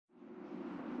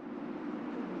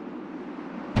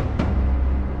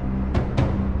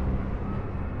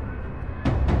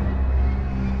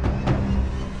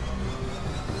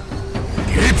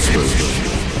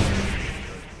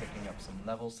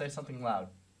We'll say something loud.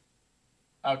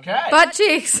 Okay. Butt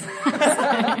cheeks. Wonderful.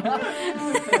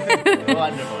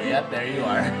 Yep, there you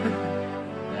are.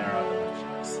 There are the butt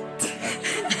cheeks.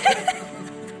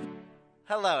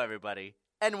 Hello, everybody,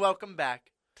 and welcome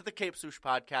back to the Cape Swoosh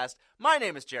Podcast. My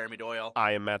name is Jeremy Doyle.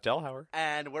 I am Matt Delhauer.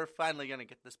 And we're finally going to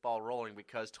get this ball rolling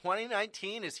because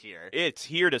 2019 is here. It's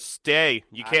here to stay.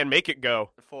 You can't make it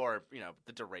go. For,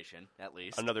 the duration, at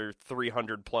least. Another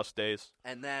 300 plus days.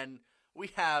 And then we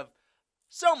have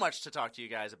so much to talk to you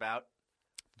guys about.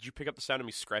 Did you pick up the sound of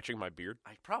me scratching my beard?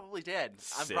 I probably did.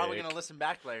 I'm Sick. probably going to listen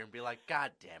back later and be like,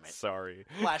 God damn it. Sorry.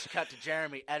 Flash cut to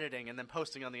Jeremy editing and then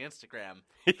posting on the Instagram.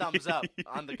 Thumbs up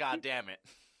on the God damn it.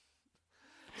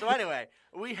 So anyway,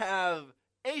 we have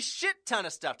a shit ton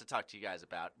of stuff to talk to you guys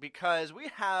about because we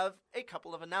have a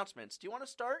couple of announcements. Do you want to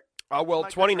start? Well,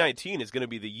 2019 is going to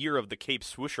be the year of the Cape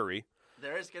Swooshery.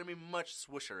 There is going to be much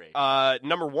swooshery.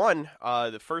 Number one,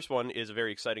 the first one is a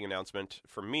very exciting announcement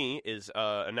for me, is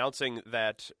announcing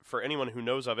that for anyone who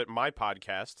knows of it, my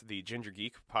podcast, the Ginger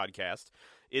Geek podcast,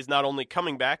 is not only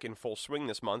coming back in full swing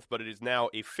this month, but it is now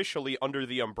officially under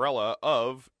the umbrella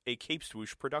of a Cape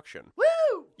Swoosh production.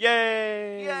 Woo!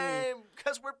 Yay! Yay!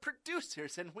 Because we're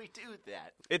producers and we do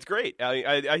that. It's great.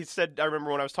 I said, I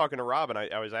remember when I was talking to Rob and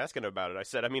I was asking about it, I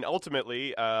said,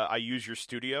 ultimately, I use your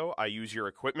studio, I use your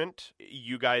equipment.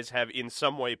 You guys have in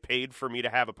some way paid for me to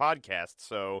have a podcast,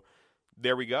 so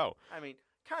there we go.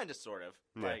 Kind of, sort of.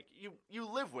 Yeah. Like, you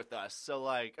live with us, so,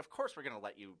 of course we're going to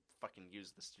let you fucking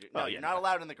use the studio. No, Oh, yeah, you're not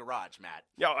allowed in the garage, Matt.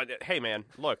 Yeah, hey man,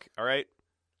 look, all right?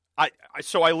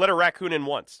 So I let a raccoon in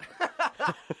once.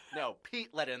 No, Pete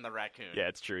let in the raccoon. Yeah,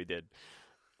 it's true, he did.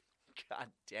 God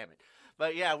damn it.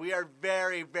 But yeah, we are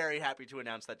very, very happy to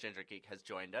announce that Ginger Geek has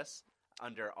joined us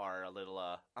under our little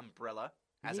umbrella,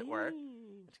 as it were.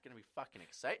 It's going to be fucking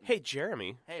exciting. Hey,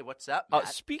 Jeremy. Hey, what's up, Matt?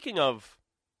 Speaking of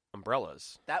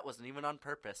umbrellas. That wasn't even on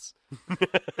purpose.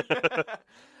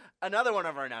 Another one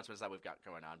of our announcements that we've got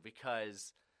going on,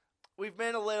 because we've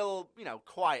been a little,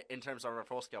 quiet in terms of our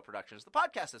full-scale productions. The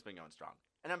podcast has been going strong,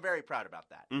 and I'm very proud about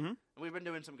that. Mm-hmm. We've been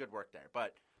doing some good work there.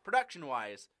 But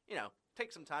production-wise,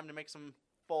 take some time to make some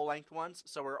full-length ones,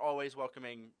 so we're always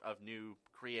welcoming of new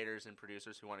creators and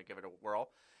producers who want to give it a whirl.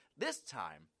 This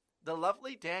time, the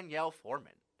lovely Danielle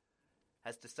Foreman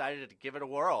has decided to give it a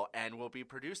whirl and will be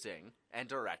producing and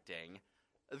directing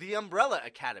The Umbrella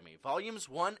Academy, Volumes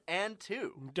 1 and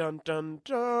 2. Dun, dun,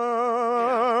 dun.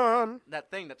 Yeah, that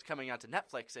thing that's coming out to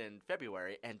Netflix in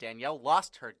February, and Danielle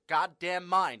lost her goddamn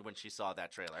mind when she saw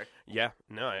that trailer. Yeah,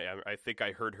 no, I think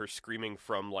I heard her screaming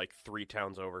from, 3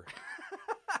 towns over.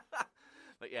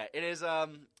 But yeah, it is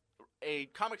a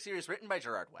comic series written by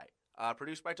Gerard Way,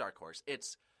 produced by Dark Horse.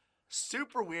 It's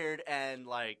super weird and,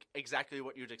 exactly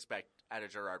what you'd expect out of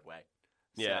Gerard Way.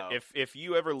 Yeah, So, if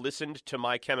you ever listened to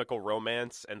My Chemical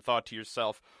Romance and thought to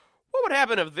yourself, what would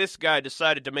happen if this guy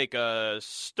decided to make a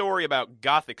story about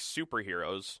gothic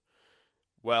superheroes?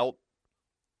 Well,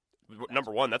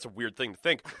 number one, that's a weird thing to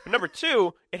think. But number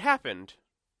two, it happened,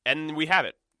 and we have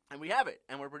it. And we have it,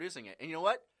 and we're producing it. And you know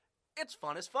what? It's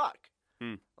fun as fuck.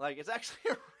 It's actually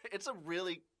it's a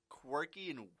really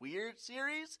quirky and weird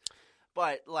series.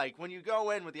 But, when you go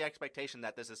in with the expectation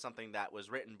that this is something that was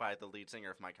written by the lead singer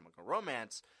of My Chemical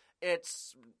Romance,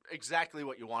 it's exactly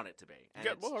what you want it to be. And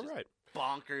Yeah, it's well, all just right.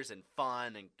 bonkers and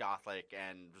fun and gothic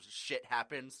and shit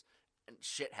happens. And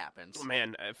shit happens. Oh,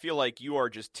 man, I feel like you are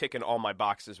just ticking all my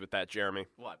boxes with that, Jeremy.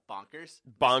 What, bonkers?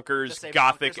 Bonkers, Just say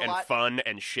gothic, bonkers a and lot? fun,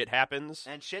 and shit happens.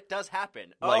 And shit does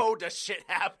happen. Like- Oh, does shit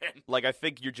happen? I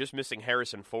think you're just missing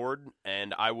Harrison Ford,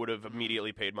 and I would have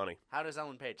immediately paid money. How does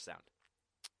Ellen Page sound?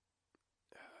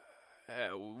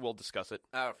 We'll discuss it.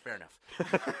 Oh, fair enough.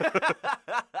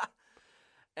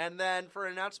 And then for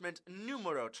announcement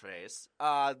numero tres,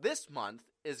 this month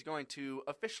is going to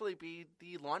officially be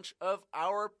the launch of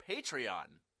our Patreon.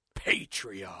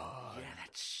 Patreon. Yeah,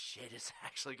 that shit is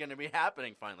actually going to be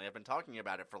happening finally. I've been talking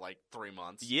about it for 3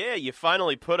 months. Yeah, you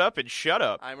finally put up and shut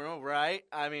up. I know, right?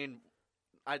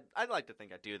 I'd like to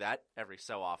think I do that every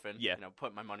so often. Yeah.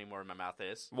 Put my money where my mouth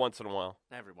is. Once in a while.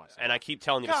 Every once in a And while. I keep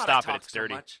telling you to God, stop I it. talk It's so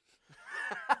dirty. much.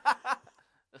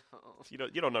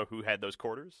 You don't know who had those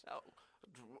quarters? Oh,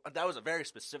 that was a very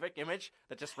specific image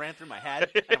that just ran through my head,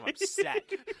 and I'm upset.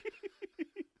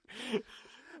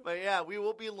 But yeah, we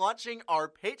will be launching our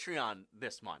Patreon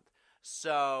this month.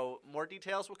 So more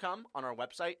details will come on our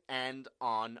website and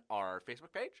on our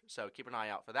Facebook page, so keep an eye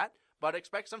out for that. But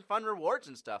expect some fun rewards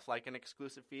and stuff, like an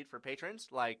exclusive feed for patrons,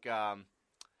 like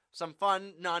some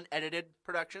fun, non-edited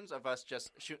productions of us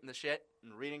just shooting the shit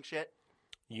and reading shit.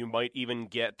 You might even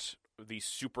get the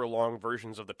super long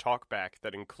versions of the talkback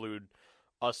that include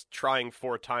us trying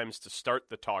 4 times to start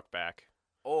the talkback.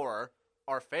 Or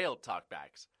our failed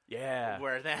talkbacks. Yeah.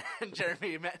 Where then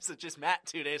Jeremy messages Matt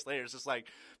 2 days later. It's just like,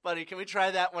 buddy, can we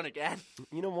try that one again?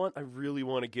 You know what? I really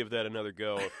want to give that another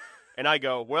go. And I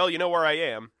go, well, you know where I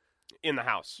am? In the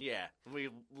house. Yeah, we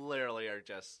literally are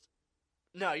just...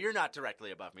 No, you're not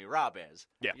directly above me. Rob is.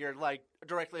 Yeah. You're, like,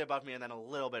 directly above me and then a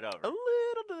little bit over. A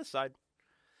little to the side.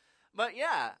 But,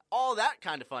 yeah, all that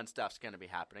kind of fun stuff's going to be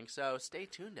happening, so stay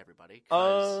tuned, everybody,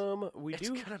 'cause it's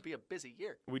going to be a busy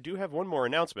year. We do have one more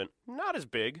announcement. Not as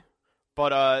big,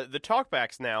 but the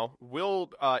talkbacks now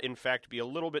will, in fact, be a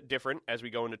little bit different as we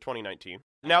go into 2019.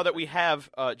 Now that we have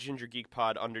Ginger Geek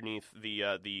Pod underneath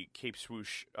the Cape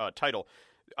Swoosh title,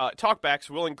 talkbacks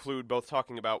will include both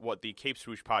talking about what the Cape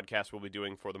Swoosh podcast will be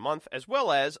doing for the month, as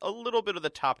well as a little bit of the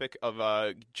topic of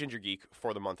Ginger Geek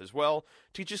for the month as well,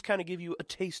 to just kind of give you a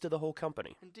taste of the whole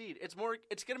company. Indeed. It's going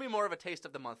to be more of a taste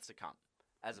of the months to come,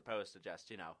 as opposed to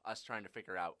just, us trying to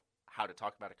figure out how to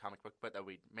talk about a comic book, but that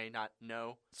we may not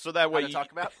know so that way how to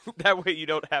talk about. That way you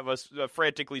don't have us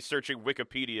frantically searching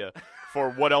Wikipedia for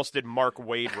what else did Mark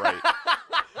Waid write.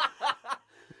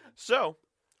 So,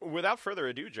 without further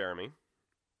ado, Jeremy,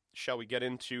 shall we get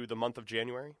into the month of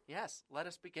January? Yes, let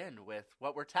us begin with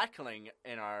what we're tackling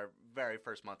in our very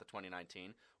first month of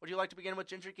 2019. Would you like to begin with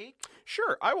Ginger Geek?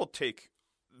 Sure, I will take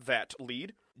that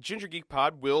lead. Ginger Geek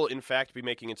Pod will, in fact, be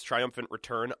making its triumphant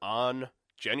return on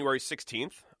January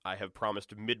 16th. I have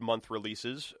promised mid-month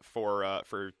releases for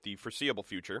the foreseeable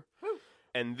future. Woo.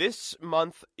 And this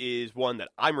month is one that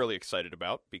I'm really excited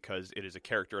about because it is a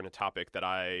character and a topic that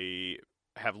I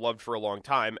have loved for a long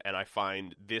time, and I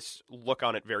find this look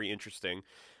on it very interesting.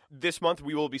 This month,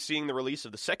 we will be seeing the release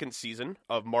of the second season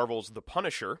of Marvel's The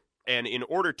Punisher, and in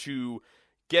order to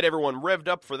get everyone revved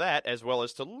up for that, as well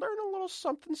as to learn a little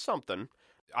something,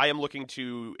 I am looking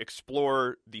to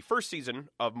explore the first season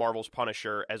of Marvel's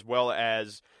Punisher, as well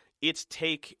as its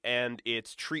take and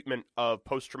its treatment of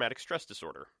post-traumatic stress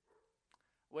disorder.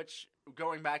 Which,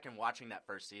 going back and watching that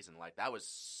first season, that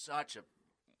was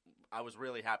I was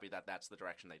really happy that that's the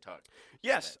direction they took.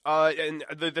 Yes, and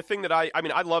the thing that I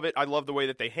love it. I love the way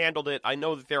that they handled it. I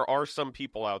know that there are some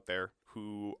people out there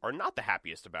who are not the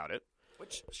happiest about it.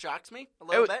 Which shocks me a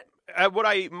little bit. What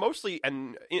I mostly,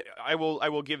 and I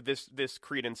will give this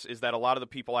credence, is that a lot of the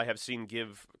people I have seen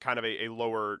give kind of a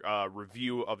lower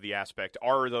review of the aspect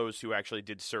are those who actually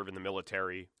did serve in the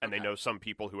military, and they know some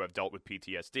people who have dealt with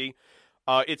PTSD.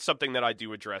 It's something that I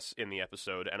do address in the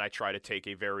episode, and I try to take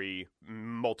a very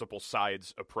multiple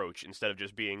sides approach instead of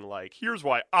just being like, here's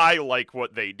why I like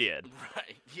what they did.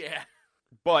 Right, yeah.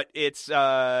 But it's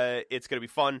going to be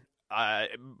fun.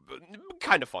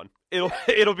 Kind of fun.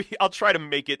 It'll be. I'll try to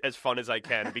make it as fun as I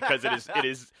can because it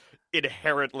is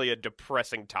inherently a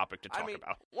depressing topic to talk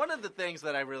about. One of the things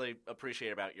that I really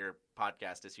appreciate about your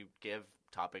podcast is you give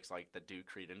topics like the due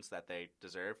credence that they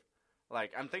deserve.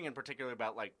 I'm thinking particularly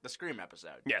about the Scream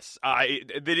episode. Yes,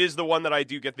 it is the one that I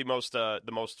do get the most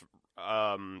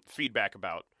feedback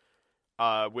about.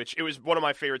 Which it was one of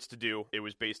my favorites to do. It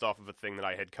was based off of a thing that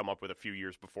I had come up with a few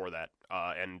years before that,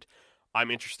 and I'm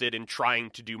interested in trying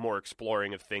to do more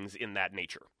exploring of things in that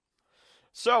nature.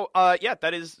 So,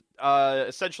 that is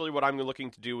essentially what I'm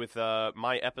looking to do with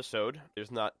my episode.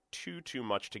 There's not too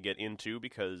much to get into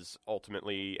because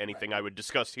ultimately anything I would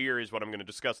discuss here is what I'm going to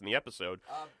discuss in the episode.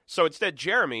 So instead,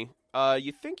 Jeremy,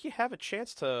 you think you have a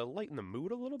chance to lighten the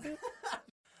mood a little bit?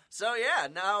 So yeah,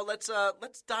 now let's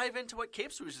dive into what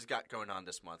Cape Swoosh has got going on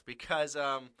this month because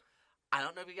I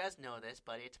don't know if you guys know this,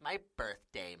 but it's my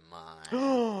birthday month.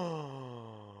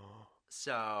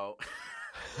 So,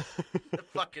 the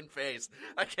fucking face.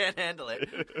 I can't handle it.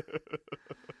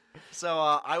 So,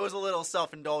 I was a little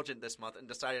self-indulgent this month and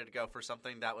decided to go for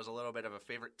something that was a little bit of a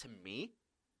favorite to me.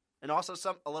 And also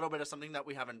a little bit of something that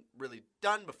we haven't really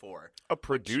done before. A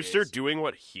producer doing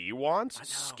what he wants?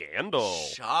 Scandal.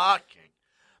 Shocking.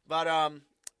 But,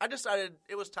 I decided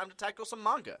it was time to tackle some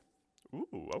manga.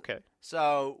 Ooh, okay.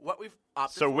 So, what we've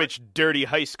opted for... So, which dirty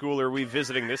high school are we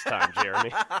visiting this time,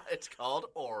 Jeremy? It's called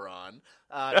Oron.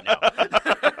 No.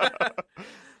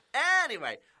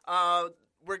 Anyway,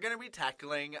 we're going to be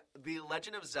tackling the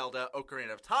Legend of Zelda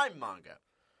Ocarina of Time manga.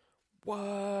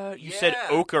 What? You said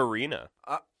Ocarina.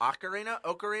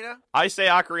 Ocarina? I say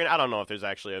Ocarina. I don't know if there's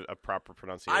actually a proper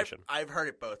pronunciation. I've heard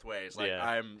it both ways.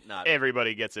 I'm not.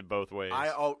 Everybody gets it both ways.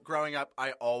 Growing up,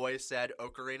 I always said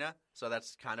Ocarina, so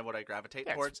that's kind of what I gravitate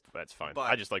towards. That's fine.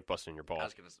 But I just like busting your balls. I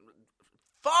was gonna.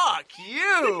 Fuck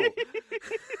you!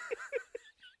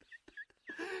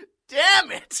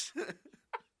 Damn it!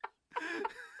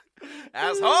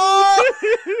 Asshole!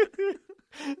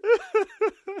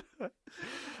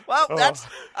 Well,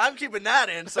 I'm keeping that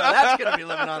in, so that's going to be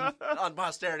living on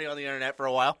posterity on the internet for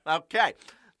a while. Okay.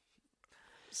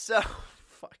 So,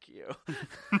 fuck you.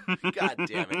 God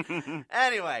damn it.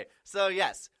 Anyway, so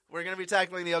yes, we're going to be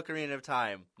tackling the Ocarina of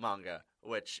Time manga,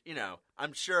 which, you know,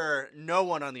 I'm sure no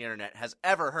one on the internet has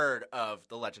ever heard of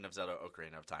The Legend of Zelda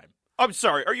Ocarina of Time. I'm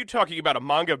sorry, are you talking about a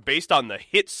manga based on the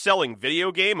hit-selling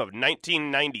video game of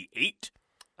 1998?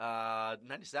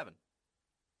 97.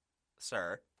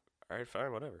 Sir. All right,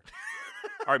 fine, whatever.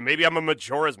 All right, maybe I'm a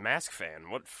Majora's Mask fan.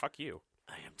 What? Fuck you.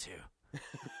 I am too.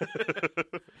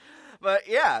 But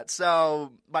yeah,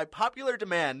 so by popular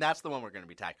demand, that's the one we're going to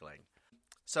be tackling.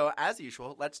 So as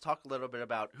usual, let's talk a little bit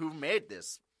about who made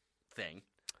this thing.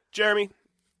 Jeremy,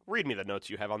 read me the notes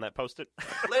you have on that Post-it.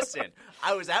 Listen,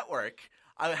 I was at work.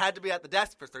 I had to be at the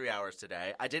desk for 3 hours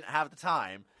today. I didn't have the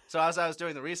time. So as I was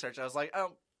doing the research, I was like, I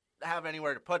don't have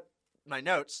anywhere to put my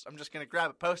notes. I'm just going to grab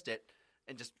a Post-it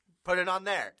and just put it on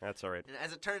there. That's all right. And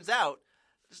as it turns out,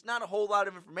 there's not a whole lot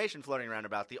of information floating around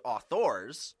about the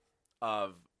authors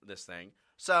of this thing.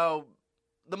 So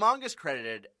the manga is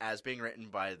credited as being written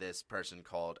by this person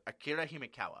called Akira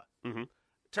Himekawa. Mm-hmm.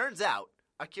 Turns out,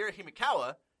 Akira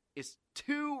Himekawa is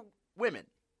 2 women.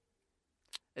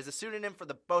 Is a pseudonym for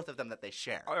the both of them that they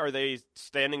share. Are they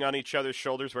standing on each other's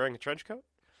shoulders wearing a trench coat?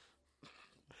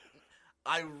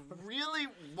 I really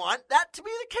want that to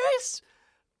be the case,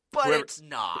 but it's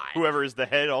not. Whoever is the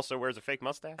head also wears a fake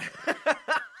mustache?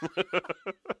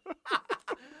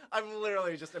 I'm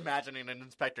literally just imagining an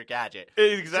Inspector Gadget.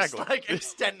 Exactly. Just like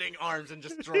extending arms and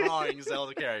just drawing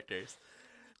Zelda characters.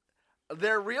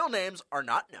 Their real names are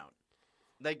not known.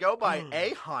 They go by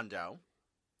A. Hondo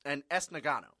and S.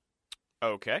 Nagano.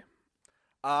 Okay.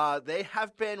 They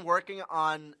have been working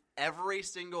on every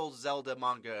single Zelda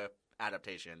manga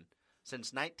adaptation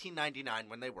since 1999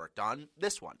 when they worked on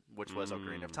this one, which was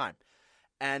Ocarina of Time.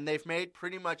 And they've made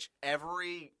pretty much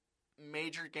every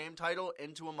major game title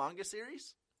into a manga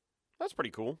series. That's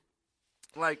pretty cool.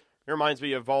 Like, it reminds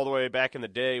me of all the way back in the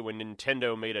day when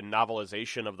Nintendo made a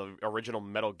novelization of the original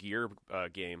Metal Gear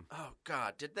game. oh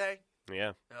god, did they?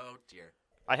 Yeah. Oh dear.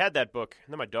 I had that book,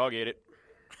 and then my dog ate it.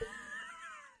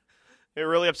 It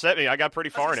really upset me. I got pretty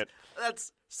far in it.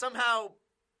 That's somehow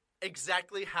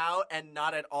exactly how and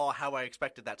not at all how I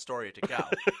expected that story to go.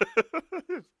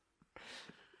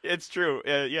 It's true.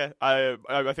 Yeah. I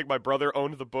think my brother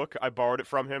owned the book. I borrowed it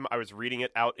from him. I was reading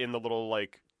it out in the little,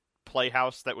 like,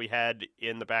 playhouse that we had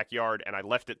in the backyard, and I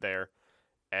left it there.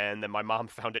 And then my mom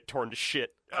found it torn to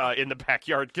shit in the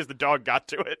backyard because the dog got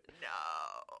to it.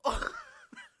 No.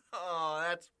 Oh,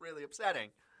 that's really upsetting.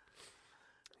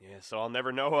 Yeah, so I'll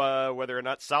never know whether or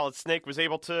not Solid Snake was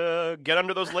able to get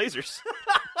under those lasers.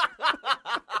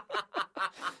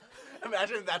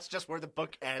 Imagine that's just where the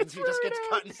book ends. He just gets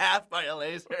cut in half by a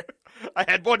laser. I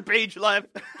had 1 page left.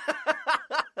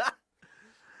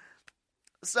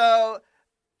 So,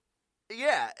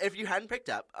 yeah, if you hadn't picked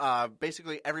up,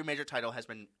 basically every major title has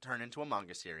been turned into a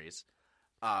manga series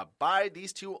by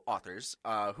these 2 authors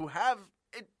who have...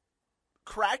 It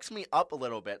cracks me up a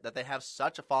little bit that they have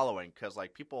such a following because,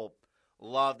 like, people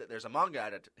love that there's a manga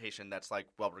adaptation that's, like,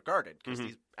 well-regarded because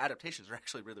these adaptations are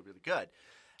actually really, really good.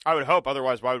 I would hope.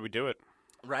 Otherwise, why would we do it?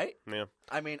 Right? Yeah.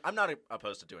 I mean, I'm not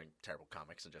opposed to doing terrible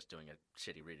comics and just doing a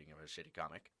shitty reading of a shitty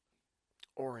comic.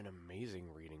 Or an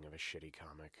amazing reading of a shitty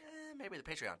comic. Maybe the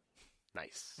Patreon.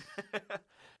 Nice.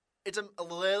 It's a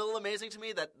little amazing to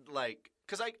me that, like,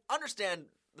 because I understand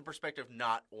the perspective of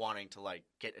not wanting to, like,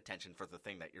 get attention for the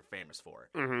thing that you're famous for.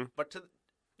 Mm-hmm. But to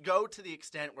go to the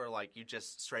extent where, like, you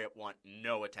just straight up want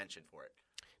no attention for it.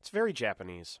 It's very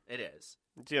Japanese. It is.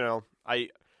 You know,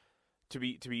 to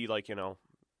be like, you know,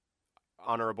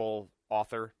 honorable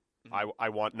author. Mm-hmm. I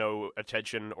want no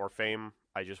attention or fame.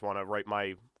 I just want to write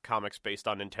my comics based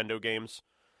on Nintendo games.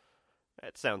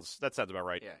 That sounds about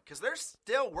right. Yeah, because they're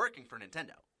still working for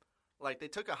Nintendo. Like, they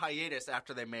took a hiatus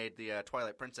after they made the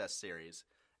Twilight Princess series,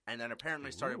 and then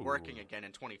apparently started working again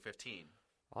in 2015.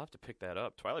 I'll have to pick that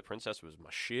up. Twilight Princess was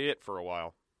my shit for a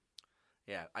while.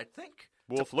 Yeah, I think...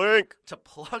 Wolf Link! To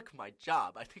plug my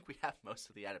job, I think we have most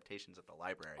of the adaptations at the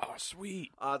library. Oh,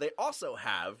 sweet. They also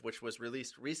have, which was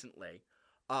released recently,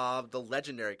 the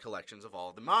legendary collections of all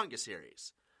of the manga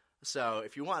series. So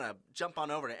if you want to jump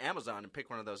on over to Amazon and pick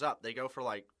one of those up, they go for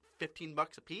like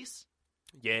 $15 a piece.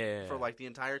 Yeah. For like the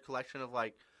entire collection of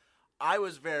like... I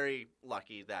was very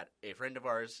lucky that a friend of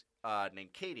ours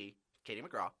named Katie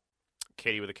McGraw.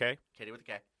 Katie with a K? Katie with a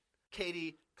K.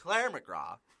 Katie Claire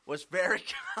McGraw was very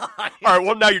kind. All right,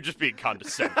 well, now you're just being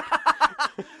condescending.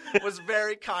 Was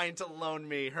very kind to loan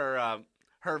me her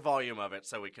volume of it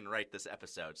so we can write this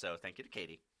episode. So thank you to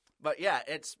Katie. But yeah,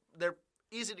 they're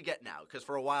easy to get now because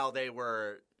for a while they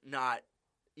were not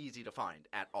easy to find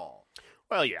at all.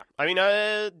 Well, yeah. I mean,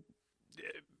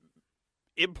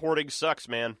 Importing sucks,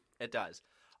 man. It does.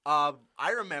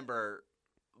 I remember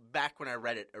back when I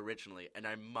read it originally, and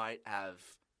I might have,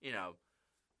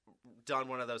 done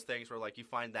one of those things where, like, you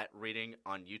find that reading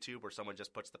on YouTube where someone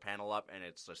just puts the panel up and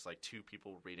it's just, like, two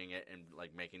people reading it and,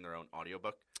 like, making their own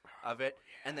audiobook of it.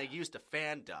 And they used a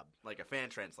fan dub, like a fan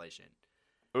translation.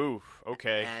 Ooh,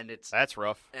 okay. And that's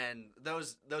rough. And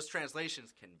those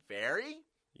translations can vary.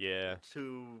 Yeah.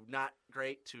 To not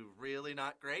great to really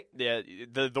not great. Yeah,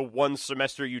 the one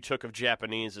semester you took of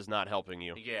Japanese is not helping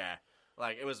you. Yeah.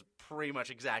 Like, it was pretty much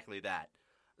exactly that.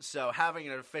 So having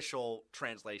an official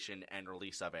translation and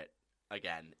release of it,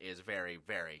 again, is very,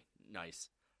 very nice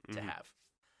to have.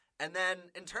 And then,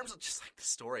 in terms of just, like, the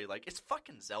story, like, it's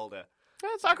fucking Zelda. Yeah,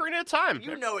 it's Ocarina of Time.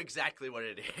 You know exactly what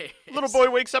it is. Little boy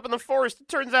wakes up in the forest. It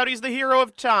turns out he's the hero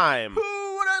of time.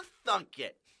 Who would have thunk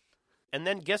it? And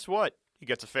then guess what? He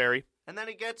gets a fairy. And then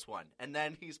he gets one. And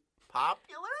then he's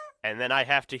popular? And then I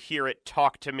have to hear it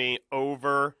talk to me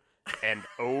over and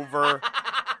over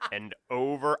and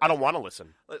over. I don't want to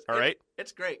listen. All right?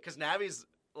 It's great, because Navi's,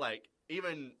 like,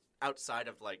 even outside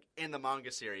of, like, in the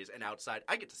manga series and outside,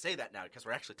 I get to say that now because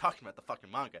we're actually talking about the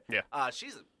fucking manga. Yeah.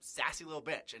 She's a sassy little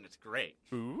bitch, and it's great.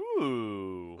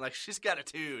 Ooh. Like, she's got a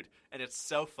tude, and it's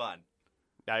so fun.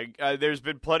 There's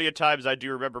been plenty of times I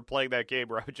do remember playing that game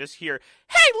where I would just hear,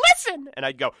 "Hey, listen!" And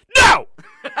I'd go, "No!"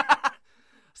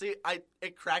 See,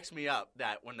 it cracks me up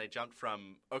that when they jumped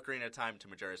from Ocarina of Time to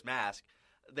Majora's Mask,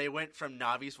 they went from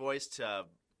Navi's voice to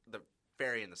the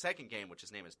fairy in the second game, which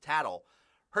his name is Tattle.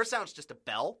 Her sound's just a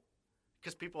bell,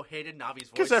 because people hated Navi's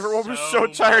voice because everyone was so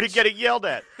tired of getting yelled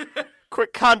at.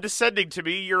 Quit condescending to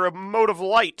me, you're a mote of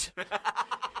light.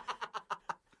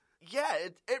 Yeah,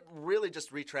 it really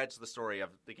just retreads the story of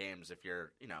the games if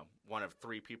you're, one of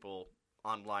three people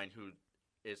online who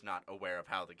is not aware of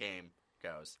how the game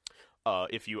goes.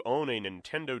 If you own a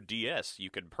Nintendo DS, you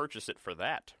can purchase it for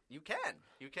that. You can.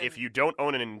 If you don't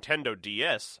own a Nintendo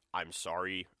DS, I'm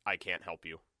sorry, I can't help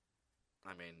you.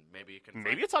 I mean, maybe you can.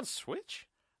 Maybe it's on Switch?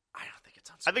 I don't think it's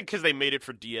on Switch. I think because they made it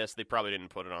for DS, they probably didn't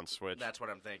put it on Switch. That's what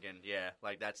I'm thinking, yeah.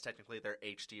 Like, that's technically their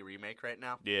HD remake right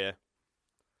now. Yeah.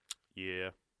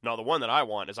 Yeah. No, the one that I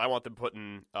want is I want them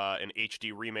putting an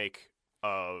HD remake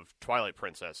of Twilight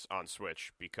Princess on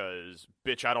Switch because,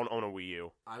 bitch, I don't own a Wii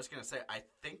U. I was going to say, I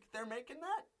think they're making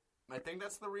that. I think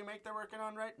that's the remake they're working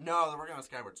on, right? No, they're working on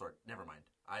Skyward Sword. Never mind.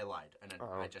 I lied, and then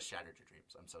I just shattered your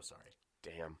dreams. I'm so sorry.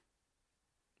 Damn.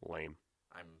 Lame.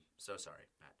 I'm so sorry,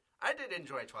 Matt. I did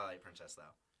enjoy Twilight Princess,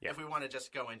 though. Yeah. If we want to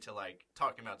just go into, like,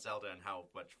 talking about Zelda and how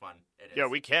much fun it is. Yeah,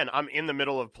 we can. I'm in the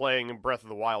middle of playing Breath of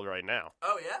the Wild right now.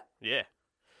 Oh, yeah? Yeah.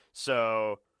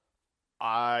 So,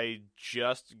 I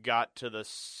just got to the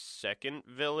second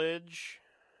village,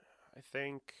 I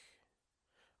think.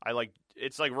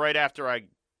 It's like right after I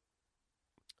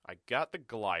got the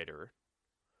glider.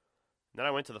 Then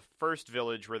I went to the first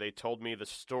village where they told me the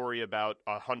story about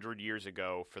 100 years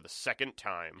ago for the second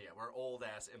time. Yeah, where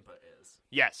old-ass Impa is.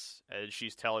 Yes, and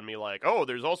she's telling me, like, oh,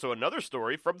 there's also another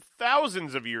story from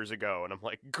thousands of years ago. And I'm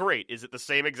like, great, is it the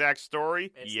same exact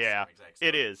story? It's yeah, the same exact story.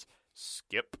 It is.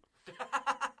 Skip.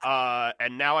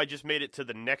 And now I just made it to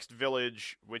the next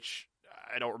village, which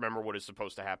I don't remember what is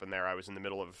supposed to happen there. I was in the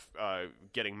middle of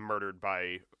getting murdered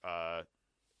by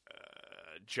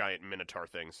giant minotaur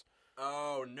things.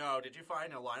 Oh, no. Did you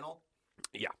find a Lionel?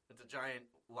 Yeah. It's a giant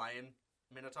lion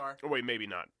minotaur? Oh, wait, maybe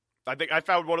not. I think I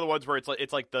found one of the ones where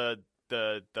it's like the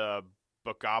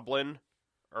Bokoblin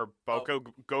or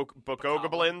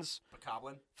Bokogoblins.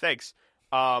 Bokoblin? Thanks.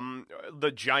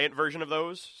 The giant version of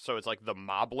those, so it's like the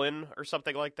Moblin or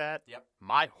something like that. Yep.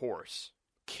 My horse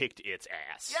kicked its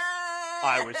ass. Yay!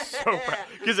 I was so proud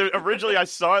because originally I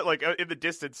saw it like in the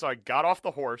distance, so I got off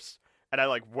the horse and I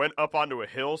like went up onto a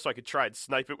hill so I could try and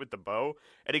snipe it with the bow.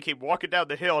 And he came walking down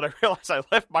the hill, and I realized I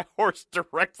left my horse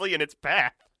directly in its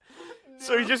path. No.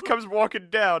 So he just comes walking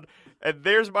down, and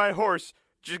there's my horse.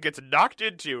 Just gets knocked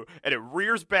into, and it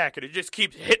rears back, and it just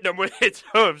keeps hitting him with its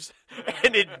hooves,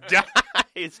 and it dies.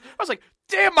 I was like,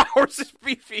 damn, my horse is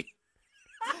beefy.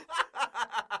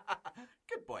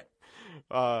 Good boy.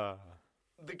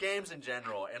 The games in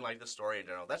general, and, like, the story in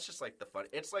general, that's just, like, the fun.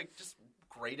 It's, like, just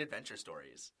great adventure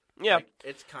stories. Yeah. Like,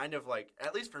 it's kind of, like,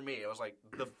 at least for me, it was, like,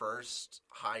 the first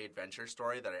high adventure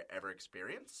story that I ever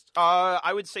experienced.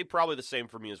 I would say probably the same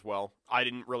for me as well. I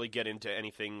didn't really get into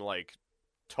anything, like,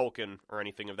 Tolkien or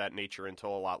anything of that nature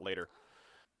until a lot later.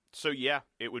 So yeah,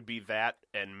 it would be that,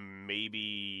 and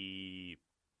maybe...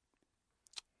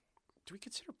 Do we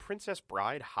consider Princess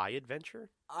Bride high adventure?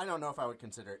 I don't know if I would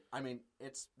consider it. I mean,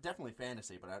 it's definitely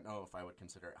fantasy, but I don't know if I would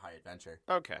consider it high adventure.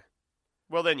 Okay.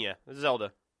 Well then, yeah,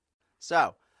 Zelda.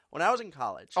 So, when I was in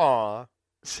college... Aww.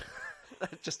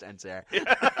 It just ends there.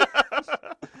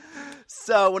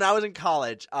 So when I was in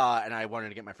college and I wanted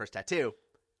to get my first tattoo,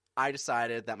 I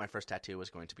decided that my first tattoo was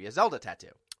going to be a Zelda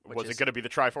tattoo. Was it going to be the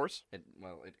Triforce? It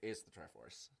is the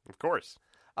Triforce. Of course.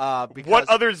 Because... What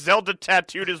other Zelda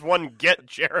tattoo does one get,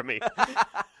 Jeremy?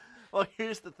 Well,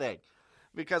 here's the thing.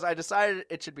 Because I decided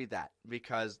it should be that.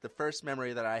 Because the first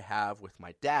memory that I have with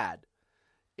my dad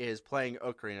is playing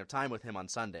Ocarina of Time with him on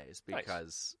Sundays.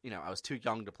 Because, I was too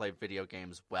young to play video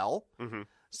games well. Mm-hmm.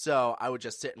 So I would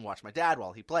just sit and watch my dad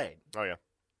while he played. Oh, yeah.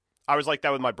 I was like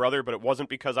that with my brother, but it wasn't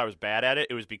because I was bad at it.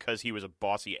 It was because he was a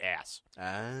bossy ass.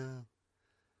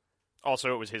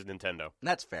 Also, it was his Nintendo.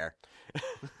 That's fair.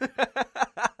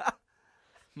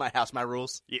 My house, my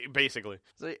rules. Yeah, basically.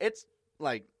 So it's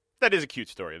like... That is a cute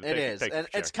story. It is. And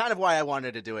it's kind of why I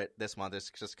wanted to do it this month.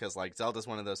 It's just because, Zelda's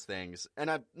one of those things.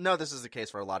 And I know this is the case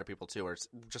for a lot of people, too, where it's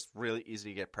just really easy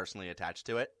to get personally attached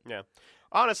to it. Yeah.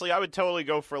 Honestly, I would totally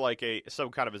go for, some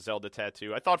kind of a Zelda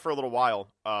tattoo. I thought for a little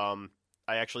while, I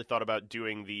actually thought about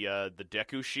doing the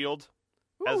Deku shield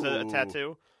as a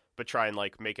tattoo, but try and,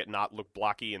 make it not look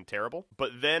blocky and terrible.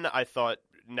 But then I thought,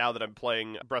 now that I'm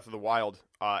playing Breath of the Wild,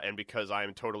 and because I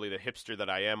am totally the hipster that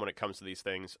I am when it comes to these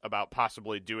things, about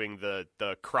possibly doing the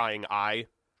crying eye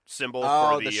symbol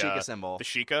for the Sheikah symbol. The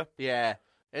Sheikah. Yeah.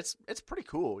 It's pretty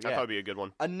cool. Yeah. That would be a good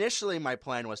one. Initially, my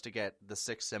plan was to get the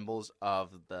 6 symbols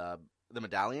of the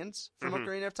medallions from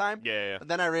Ocarina of Time. Yeah. But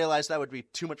then I realized that would be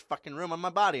too much fucking room on my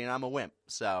body, and I'm a wimp,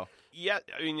 so... Yeah,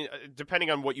 I mean,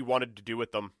 depending on what you wanted to do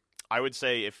with them, I would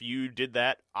say if you did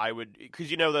that, I would... Because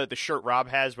the shirt Rob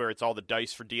has where it's all the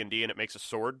dice for D&D and it makes a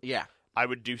sword? Yeah. I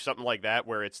would do something like that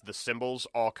where it's the symbols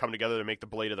all come together to make the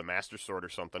blade of the Master Sword or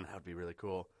something. That would be really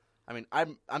cool. I mean,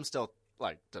 I'm still,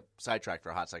 to sidetrack for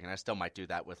a hot second, I still might do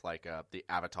that with, the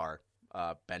Avatar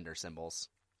Bender symbols.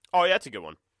 Oh, yeah, that's a good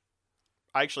one.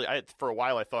 For a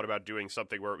while, I thought about doing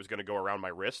something where it was going to go around my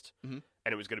wrist, and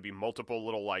it was going to be multiple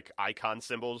little, icon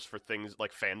symbols for things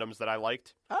like fandoms that I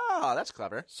liked. Oh, that's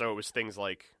clever. So it was things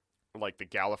like the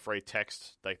Gallifrey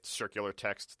text, circular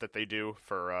text that they do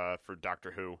for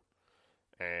Doctor Who,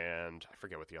 and I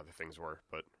forget what the other things were,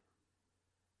 but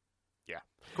yeah.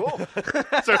 Cool.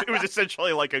 So it was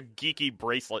essentially like a geeky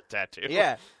bracelet tattoo.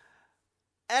 Yeah.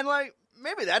 And,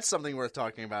 maybe that's something worth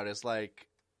talking about is,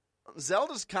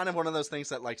 Zelda's kind of one of those things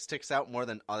that, sticks out more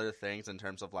than other things in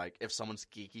terms of, if someone's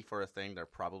geeky for a thing, they're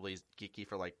probably geeky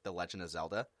for, The Legend of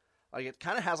Zelda. It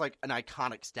kind of has, an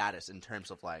iconic status in terms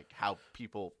of, how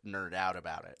people nerd out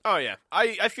about it. Oh, yeah.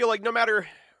 I feel like no matter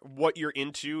what you're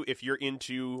into, if you're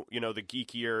into, the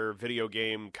geekier video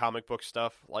game, comic book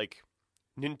stuff,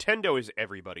 Nintendo is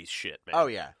everybody's shit, man. Oh,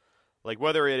 yeah.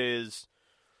 Whether it is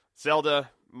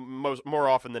Zelda, more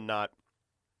often than not,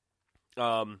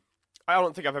 I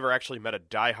don't think I've ever actually met a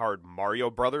diehard Mario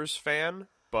Brothers fan,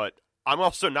 but I'm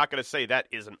also not going to say that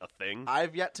isn't a thing.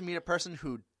 I've yet to meet a person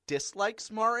who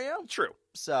dislikes Mario. True.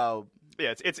 So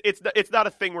yeah, it's not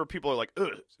a thing where people are like,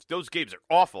 ugh, those games are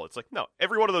awful. It's no,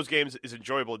 every one of those games is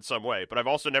enjoyable in some way, but I've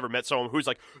also never met someone who's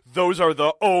like, those are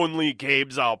the only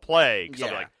games I'll play. Because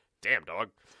I'm like, damn, dog.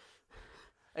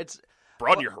 It's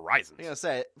broaden your horizons. I'm going to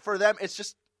say, for them, it's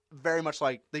just very much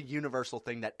the universal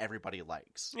thing that everybody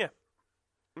likes. Yeah.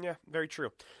 Yeah, very true.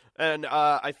 And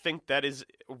I think that is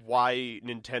why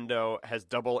Nintendo has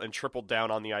double and tripled down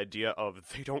on the idea of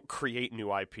they don't create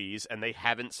new IPs, and they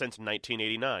haven't since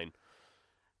 1989.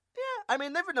 Yeah, I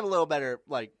mean, they've been a little better.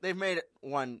 They've made it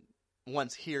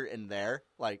once here and there.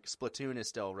 Splatoon is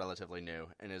still relatively new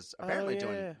and is apparently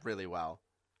doing really well.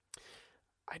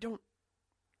 I don't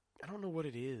know what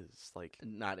it is.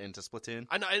 Not into Splatoon?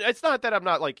 It's not that I'm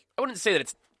not, I wouldn't say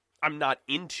that I'm not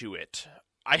into it.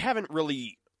 I haven't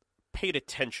really paid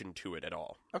attention to it at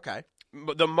all. Okay.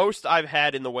 The most I've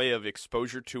had in the way of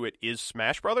exposure to it is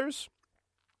Smash Brothers,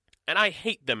 and I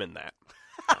hate them in that.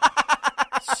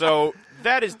 So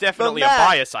that is definitely Matt, a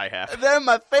bias I have. They're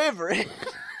my favorite.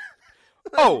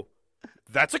 Oh,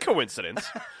 that's a coincidence.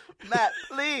 Matt,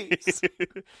 please.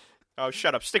 Oh,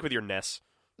 shut up. Stick with your Ness.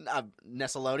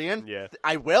 Nesselodian? Yeah.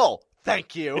 I will.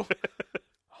 Thank you.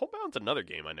 Homebound's another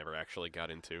game I never actually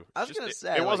got into. I was going to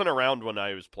say. It wasn't around when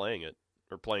I was playing it.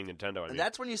 Or playing Nintendo, I mean.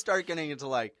 That's when you start getting into,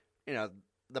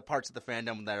 the parts of the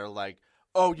fandom that are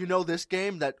oh, this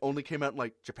game that only came out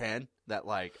in, Japan that,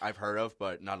 I've heard of,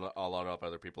 but not a lot of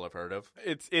other people have heard of.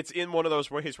 It's in one of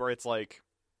those ways where it's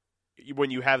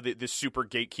when you have the super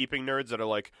gatekeeping nerds that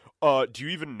are do you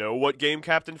even know what game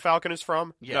Captain Falcon is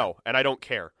from? Yeah. No, and I don't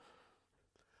care.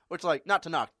 Which, not to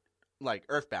knock,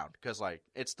 Earthbound, because,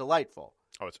 it's delightful.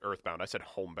 Oh, it's Earthbound. I said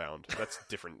Homebound. That's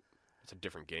different. It's a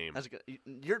different game.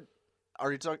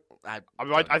 Are you talking?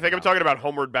 I think I'm talking about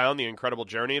Homeward Bound, The Incredible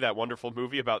Journey, that wonderful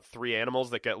movie about 3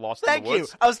 animals that get lost in the woods.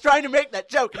 Thank you. I was trying to make that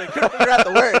joke, and I couldn't figure out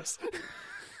the words.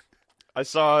 I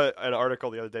saw an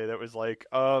article the other day that was like,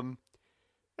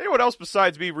 anyone else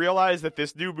besides me realize that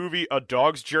this new movie, A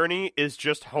Dog's Journey, is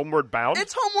just Homeward Bound?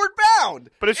 It's Homeward Bound!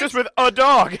 But it's just with a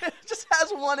dog! It just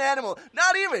has one animal.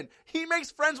 Not even. He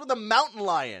makes friends with a mountain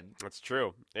lion. That's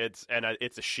true. It's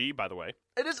a she, by the way.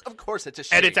 It is, of course, it's a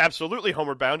she. And it's absolutely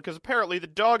Homeward Bound, because apparently the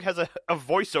dog has a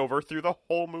voiceover through the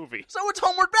whole movie. So it's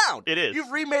Homeward Bound. It is.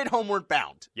 You've remade Homeward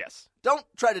Bound. Yes. Don't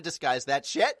try to disguise that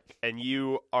shit. And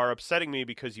you are upsetting me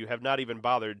because you have not even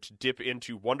bothered to dip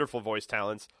into wonderful voice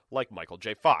talents like Michael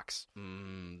J. Fox.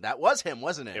 That was him,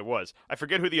 wasn't it? It was. I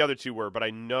forget who the other two were, but I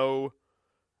know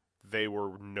they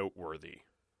were noteworthy.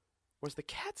 Was the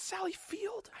cat Sally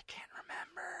Field? I can't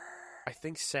remember. I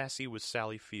think Sassy was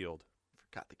Sally Field.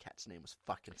 Forgot the cat's name was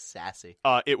fucking Sassy.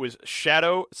 It was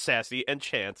Shadow, Sassy, and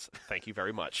Chance. Thank you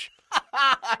very much.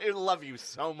 I love you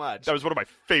so much. That was one of my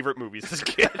favorite movies as a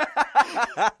kid.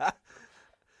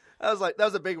 That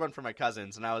was a big one for my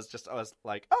cousins, and I was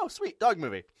like, oh, sweet, dog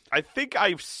movie. I think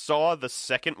I saw the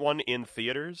second one in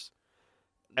theaters,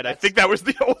 and I think that was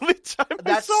the only time I saw it.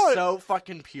 That's so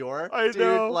fucking pure. I Dude,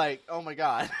 know. Like, oh my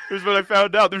god. Here's when I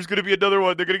found out there's going to be another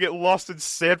one. They're going to get lost in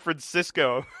San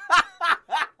Francisco.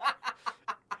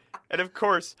 And of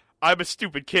course, I'm a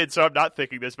stupid kid, so I'm not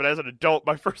thinking this, but as an adult,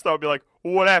 my first thought would be like,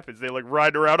 well, what happens? They like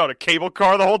ride around on a cable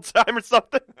car the whole time or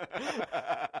something?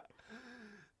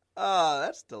 Oh,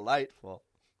 that's delightful.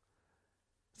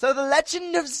 So the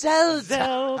Legend of Zelda.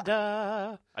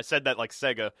 Zelda. I said that like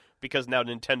Sega, because now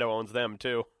Nintendo owns them,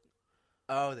 too.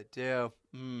 Oh, they do.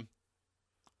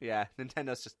 Yeah,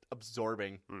 Nintendo's just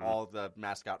absorbing all the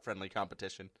mascot-friendly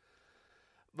competition.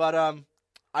 But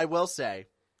I will say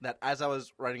that as I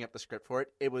was writing up the script for it,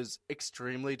 it was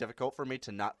extremely difficult for me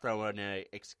to not throw in a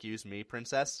 "Excuse me,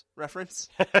 Princess" reference.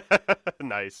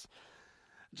 Nice.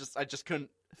 I just couldn't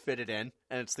fit it in,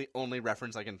 and it's the only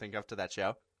reference I can think of to that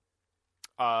show.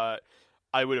 I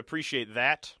would appreciate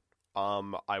that.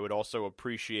 I would also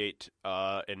appreciate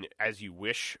an As You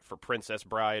Wish for Princess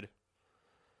Bride.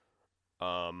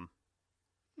 That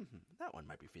one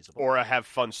might be feasible. Or a Have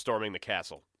Fun Storming the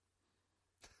Castle.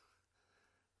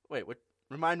 Wait,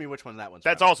 remind me which one that one's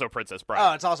That's from. also Princess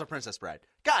Bride. Oh, it's also Princess Bride.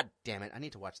 God damn it, I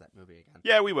need to watch that movie again.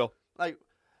 Yeah, we will. Like,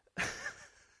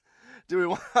 do we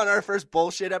want our first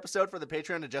bullshit episode for the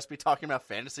Patreon to just be talking about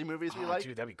fantasy movies we like?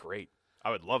 Dude, that'd be great. I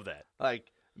would love that.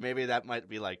 Like, maybe that might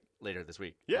be like later this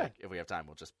week. Yeah. Like, if we have time,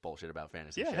 we'll just bullshit about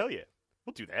fantasy Yeah, shit. hell yeah.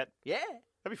 We'll do that. Yeah.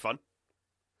 That'd be fun.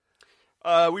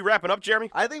 We wrapping up, Jeremy?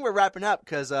 I think we're wrapping up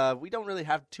because we don't really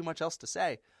have too much else to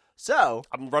say. So,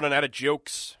 I'm running out of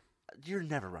jokes. you're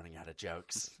never running out of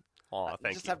jokes. Aw, You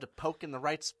thank just you. have to poke in the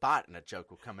right spot and a joke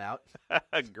will come out.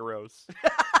 Gross.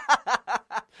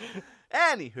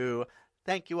 Anywho,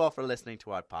 thank you all for listening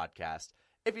to our podcast.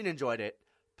 If you enjoyed it,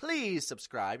 please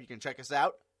subscribe. You can check us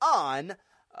out on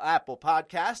Apple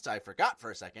Podcasts. I forgot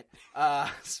for a second.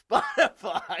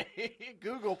 Spotify,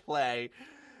 Google Play,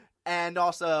 and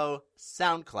also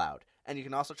SoundCloud. And you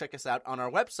can also check us out on our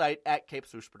website at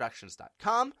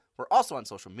capeswooshproductions.com. We're also on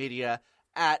social media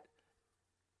at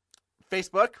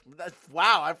Facebook.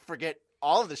 Wow, I forget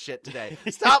all of the shit today.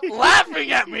 Stop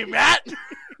laughing at me, Matt!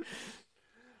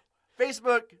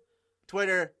 Facebook,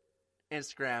 Twitter,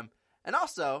 Instagram, and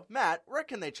also, Matt, where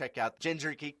can they check out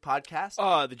Ginger Geek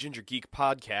Podcast? The Ginger Geek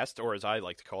Podcast, or as I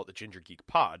like to call it, the Ginger Geek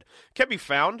Pod, can be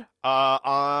found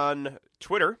on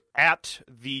Twitter at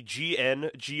the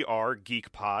GNGR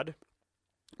Geek Pod,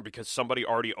 because somebody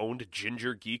already owned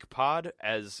Ginger Geek Pod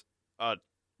as a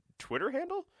Twitter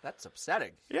handle? That's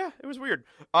upsetting. Yeah, it was weird.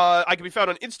 I can be found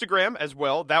on Instagram as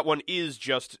well. That one is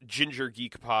just Ginger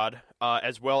Geek Pod,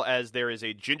 as well as there is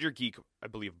a Ginger Geek, I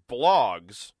believe,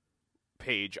 blogs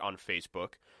page on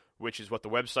Facebook, which is what the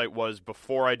website was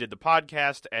before I did the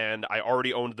podcast, and I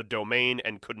already owned the domain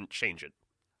and couldn't change it.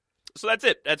 So that's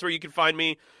it. That's where you can find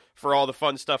me for all the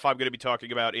fun stuff I'm going to be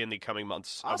talking about in the coming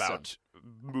months about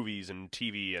movies and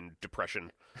TV and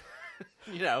depression.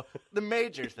 You know, the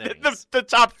major things. the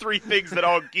top 3 things that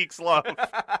all geeks love.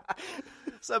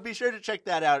 So be sure to check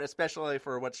that out, especially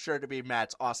for what's sure to be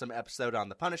Matt's awesome episode on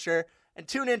The Punisher. And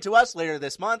tune in to us later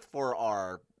this month for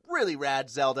our really rad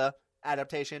Zelda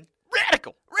adaptation.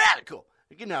 Radical! Radical!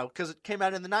 You know, because it came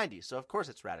out in the 90s, so of course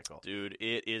it's radical. Dude,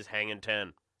 it is hanging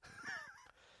 10.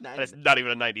 90s. That's not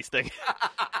even a 90s thing.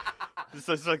 This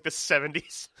is like the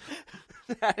 70s.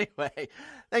 Anyway,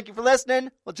 thank you for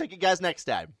listening. We'll check you guys next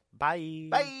time. Bye.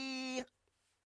 Bye!